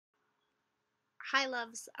Hi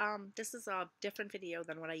loves, this is a different video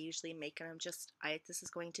than what I usually make, and this is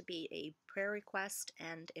going to be a prayer request.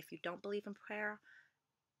 And if you don't believe in prayer,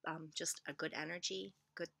 just a good energy,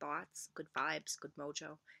 good thoughts, good vibes, good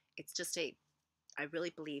mojo. It's just I really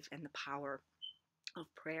believe in the power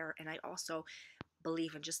of prayer, and I also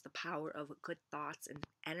believe in just the power of good thoughts and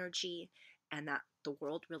energy, and that the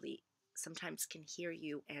world really sometimes can hear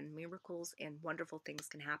you, and miracles and wonderful things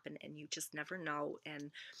can happen, and you just never know.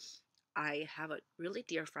 And I have a really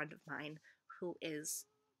dear friend of mine who is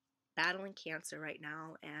battling cancer right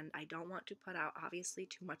now, and I don't want to put out obviously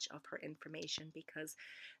too much of her information because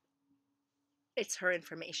it's her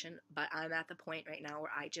information, but I'm at the point right now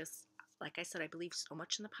where like I said, I believe so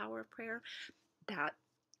much in the power of prayer that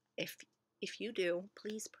if if you do,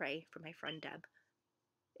 please pray for my friend Deb.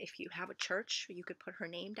 If you have a church, you could put her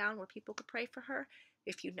name down where people could pray for her.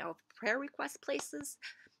 If you know of prayer request places,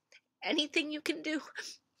 anything you can do.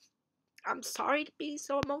 I'm sorry to be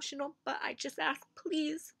so emotional, but I just ask,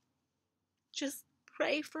 please, just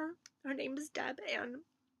pray for her. Her name is Deb, and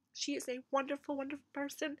she is a wonderful, wonderful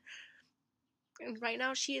person. And right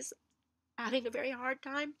now, she is having a very hard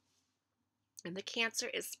time, and the cancer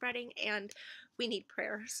is spreading, and we need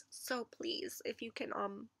prayers. So please, if you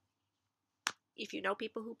know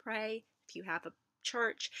people who pray, if you have a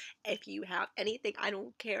church, if you have anything, I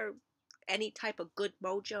don't care, any type of good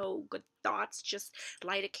mojo, good thoughts, just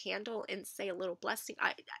light a candle and say a little blessing.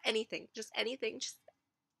 Anything, just anything, just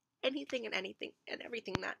anything and anything and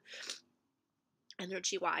everything that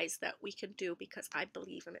energy wise that we can do, because I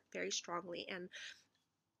believe in it very strongly. And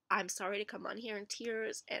I'm sorry to come on here in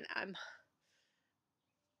tears, and I'm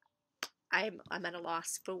at a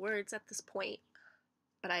loss for words at this point,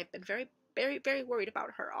 but I've been very, very, very worried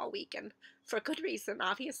about her all week, and for good reason.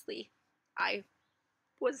 Obviously I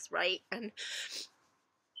was right, and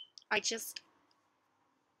I just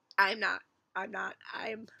I'm not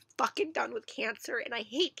I'm fucking done with cancer, and I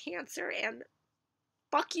hate cancer, and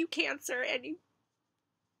fuck you, cancer, and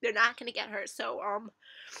they're not gonna get her. So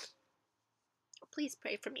please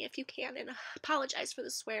pray for me if you can, and apologize for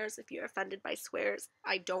the swears if you're offended by swears.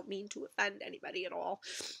 I don't mean to offend anybody at all.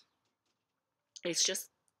 It's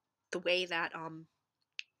just the way that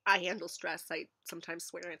I handle stress. I sometimes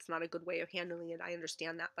swear, it's not a good way of handling it. I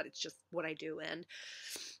understand that, but it's just what I do. And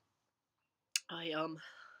I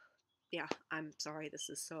yeah, I'm sorry, this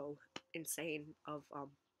is so insane of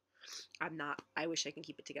I wish I can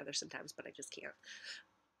keep it together sometimes, but I just can't.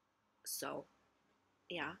 So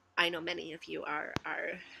yeah, I know many of you are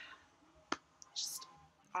just,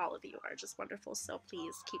 all of you are just wonderful. So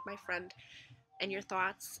please keep my friend in your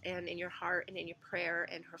thoughts and in your heart and in your prayer,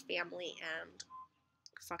 and her family. And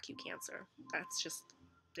fuck you, cancer. That's just,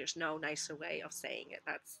 there's no nicer way of saying it.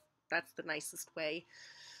 That's the nicest way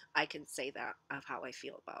I can say that, of how I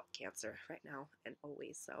feel about cancer right now and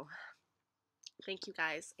always. So thank you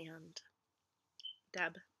guys, and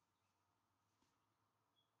Deb,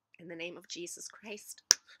 in the name of Jesus Christ,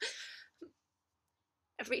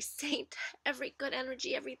 every saint, every good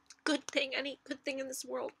energy, every good thing, any good thing in this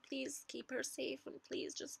world, please keep her safe, and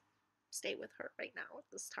please just stay with her right now at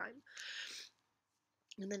this time.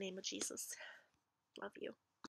 In the name of Jesus, love you.